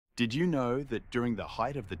Did you know that during the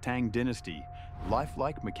height of the Tang Dynasty,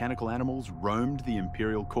 lifelike mechanical animals roamed the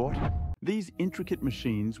imperial court? These intricate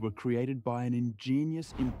machines were created by an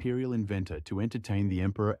ingenious imperial inventor to entertain the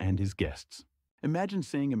emperor and his guests. Imagine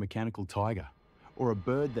seeing a mechanical tiger, or a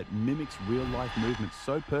bird that mimics real-life movements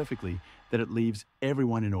so perfectly that it leaves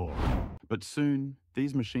everyone in awe. But soon,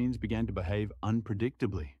 these machines began to behave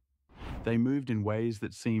unpredictably. They moved in ways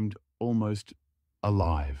that seemed almost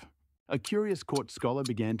alive. A curious court scholar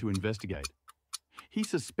began to investigate. He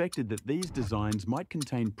suspected that these designs might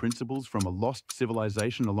contain principles from a lost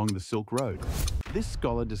civilization along the Silk Road. This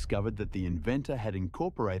scholar discovered that the inventor had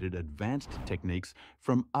incorporated advanced techniques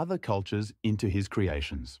from other cultures into his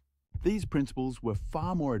creations. These principles were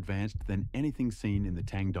far more advanced than anything seen in the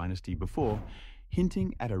Tang Dynasty before,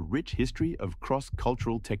 hinting at a rich history of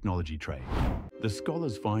cross-cultural technology trade. The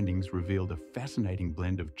scholar's findings revealed a fascinating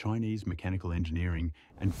blend of Chinese mechanical engineering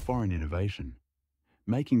and foreign innovation,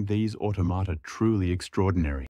 making these automata truly extraordinary.